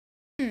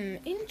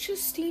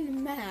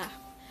Interesting math.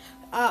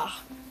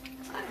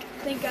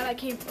 Thank God I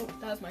came. Oh,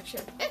 that was my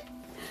chair.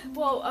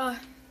 Well,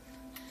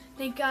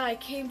 thank God I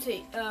came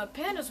to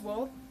Panda's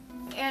world.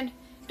 And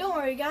don't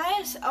worry,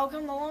 guys. I'll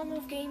come to Lone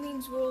Wolf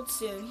Gaming's world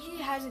soon. He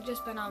hasn't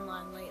just been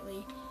online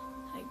lately.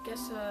 I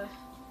guess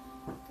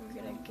we're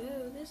gonna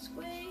go this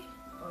way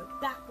or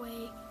that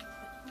way,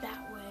 or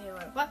that way,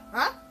 or what?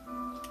 Huh?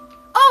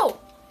 Oh,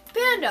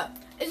 Panda!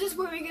 Is this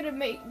where we're gonna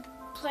make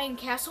playing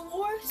Castle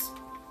Wars?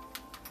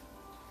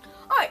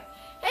 Alright,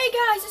 hey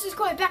guys, this is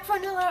Quinn back for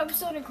another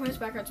episode of Quinn's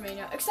Backgrounds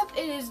Mania. Except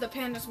it is the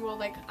Panda's world,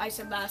 like I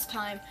said last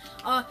time.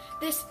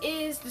 This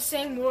is the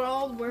same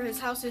world where his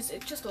house is.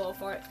 It's just a little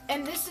far.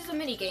 And this is a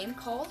mini game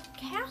called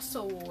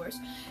Castle Wars.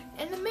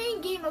 And the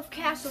main game of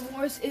Castle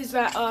Wars is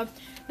that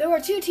there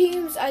were two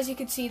teams, as you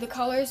can see, the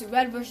colors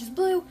red versus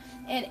blue,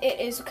 and it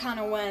is kind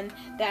of when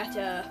that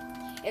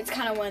it's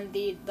kind of when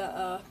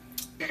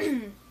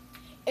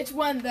it's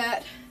when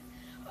that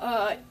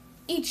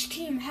each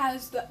team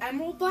has the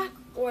emerald block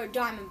or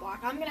diamond block.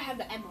 I'm gonna have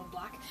the emerald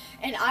block,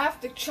 and I have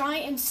to try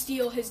and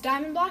steal his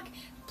diamond block,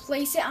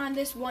 place it on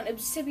this one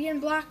obsidian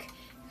block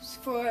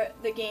for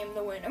the game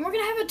to win. And we're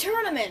gonna have a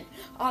tournament,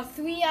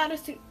 3 out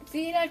of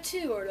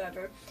 2 or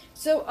whatever.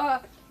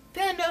 So,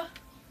 Panda,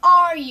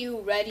 are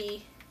you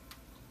ready?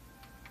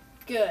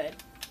 Good.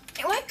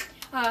 Anyway,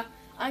 I'm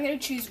gonna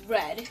choose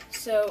red,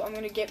 so I'm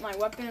gonna get my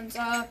weapons.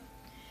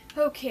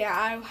 Okay,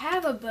 I'll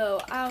have a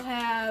bow. I'll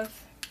have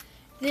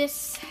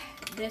this,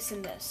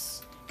 and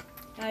this.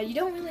 You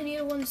don't really need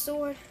a one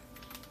sword,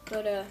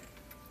 but yeah.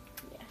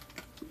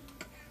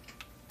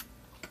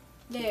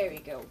 There we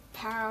go.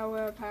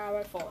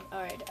 Powerful.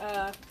 Alright,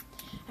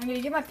 I'm gonna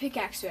get my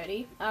pickaxe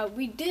ready.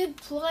 We did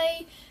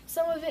play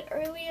some of it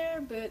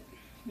earlier, but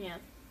yeah.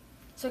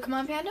 So come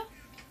on, Panda.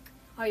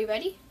 Are you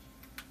ready?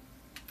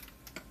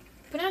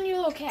 Put on your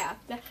little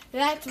cap.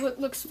 That's what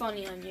looks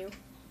funny on you.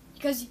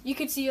 Because you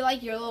can see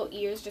like your little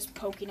ears just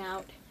poking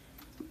out.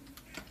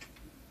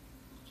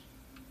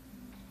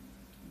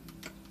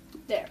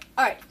 There.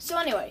 Alright, so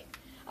anyway,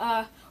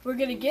 we're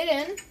gonna get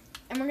in,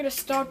 and we're gonna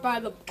start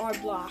by our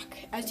block.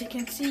 As you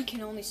can see, you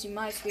can only see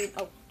my screen.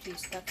 Oh,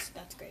 jeez,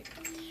 that's great.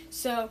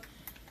 So,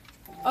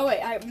 oh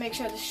wait, I make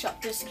sure to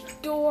shut this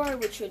door,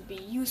 which would be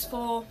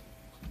useful.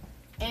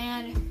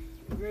 And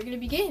we're gonna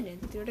begin in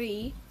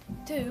 3,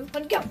 2,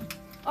 1, go!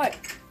 Alright,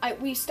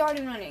 we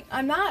started running.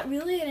 I'm not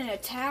really an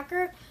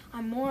attacker.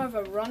 I'm more of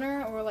a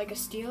runner, or like a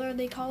stealer,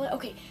 they call it.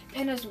 Okay,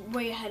 Panda's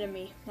way ahead of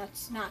me.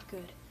 That's not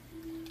good.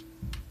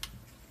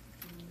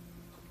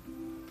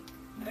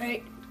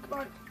 Alright, come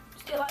on,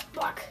 steal that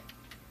block.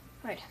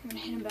 Alright, I'm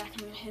gonna hit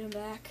him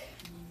back,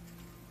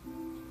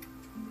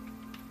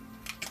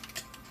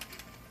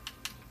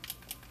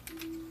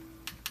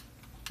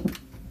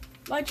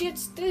 Watch it,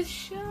 this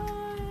shot.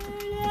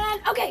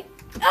 Okay.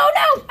 Oh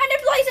no! I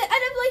didn't place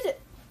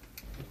it!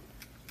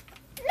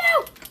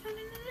 No!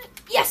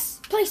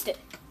 Yes! Placed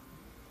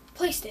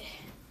it.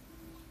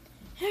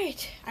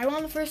 Alright, I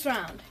won the first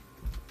round.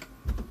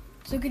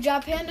 So good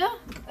job, Panda.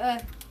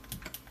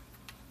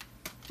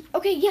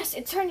 Okay, yes,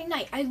 it's turning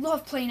night. I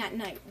love playing at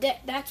night.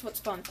 That's what's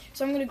fun.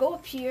 So I'm gonna go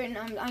up here, and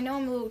I know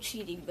I'm a little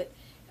cheating, but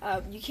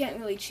you can't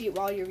really cheat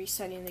while you're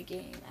resetting the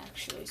game,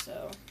 actually.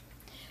 So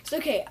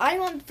okay, I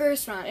won the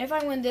first round. If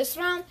I win this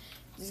round,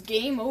 it's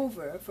game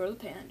over for the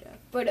Panda.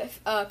 But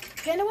if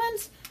Panda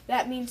wins,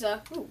 that means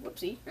ooh,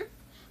 whoopsie.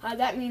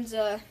 That means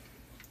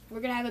we're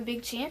gonna have a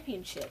big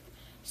championship.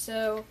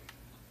 So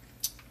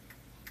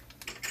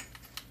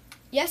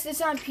yes,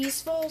 it's on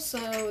peaceful,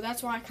 so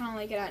that's why I kind of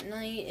like it at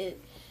night.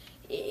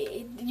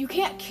 You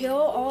can't kill.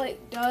 All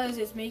it does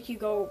is make you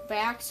go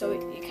back, so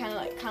it kind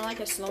of like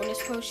a slowness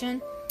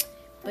potion.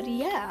 But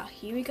yeah,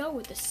 here we go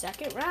with the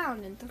second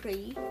round in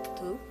 3,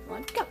 2,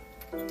 1, go.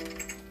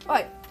 All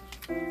right,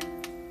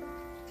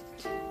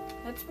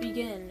 let's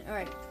begin. All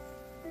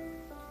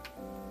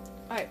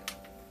right.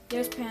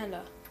 There's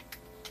Panda.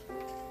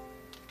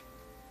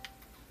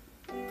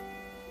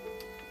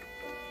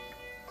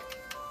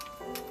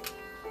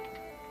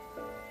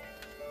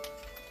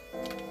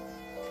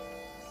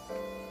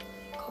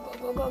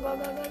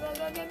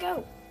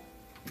 Go.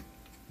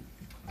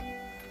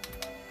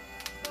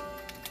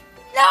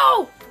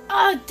 No!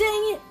 Oh,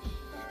 dang it.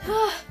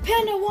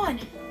 Panda won.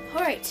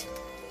 Alright.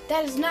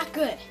 That is not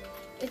good.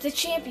 It's a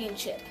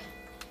championship.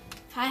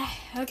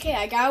 Okay,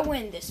 I gotta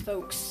win this,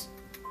 folks.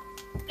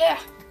 Yeah,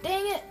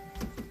 dang it.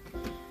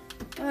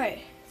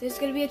 Alright, this is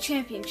gonna be a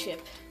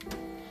championship.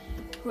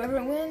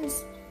 Whoever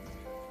wins.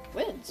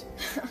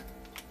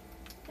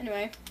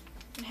 Anyway.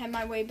 And head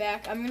my way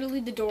back. I'm gonna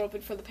leave the door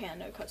open for the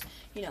Panda because,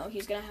 you know,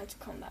 he's gonna have to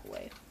come that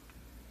way.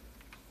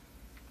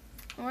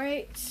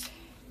 Alright.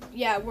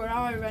 Yeah, we're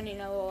already running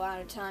a little out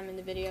of time in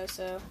the video,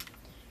 so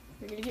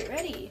we're gonna get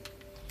ready.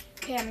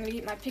 Okay, I'm gonna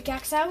get my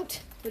pickaxe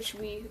out, which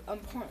we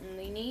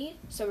importantly need.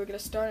 So we're gonna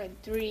start in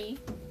 3,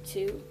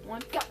 2,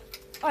 1, go!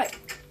 Alright.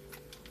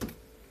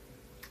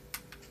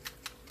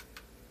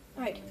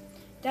 Alright.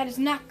 That is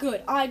not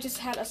good. I just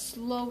had a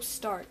slow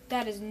start.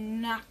 That is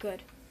not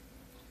good.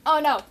 Oh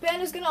no,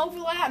 Panda's gonna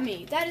overlap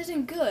me. That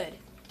isn't good.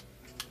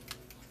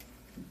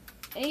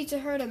 I need to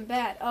hurt him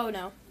bad. Oh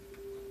no.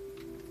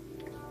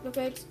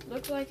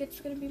 Looks like it's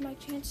gonna be my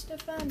chance to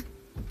defend.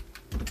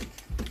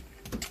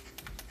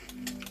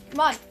 Come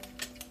on.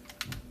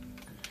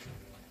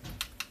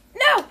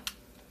 No!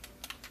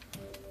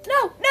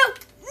 No! No!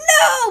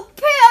 No!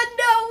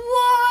 Panda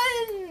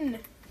won!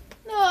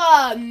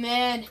 Oh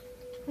man.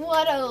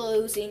 What a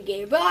losing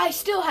game. But I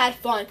still had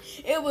fun.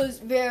 It was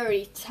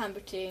very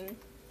tempting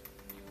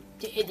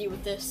to hit you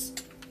with this.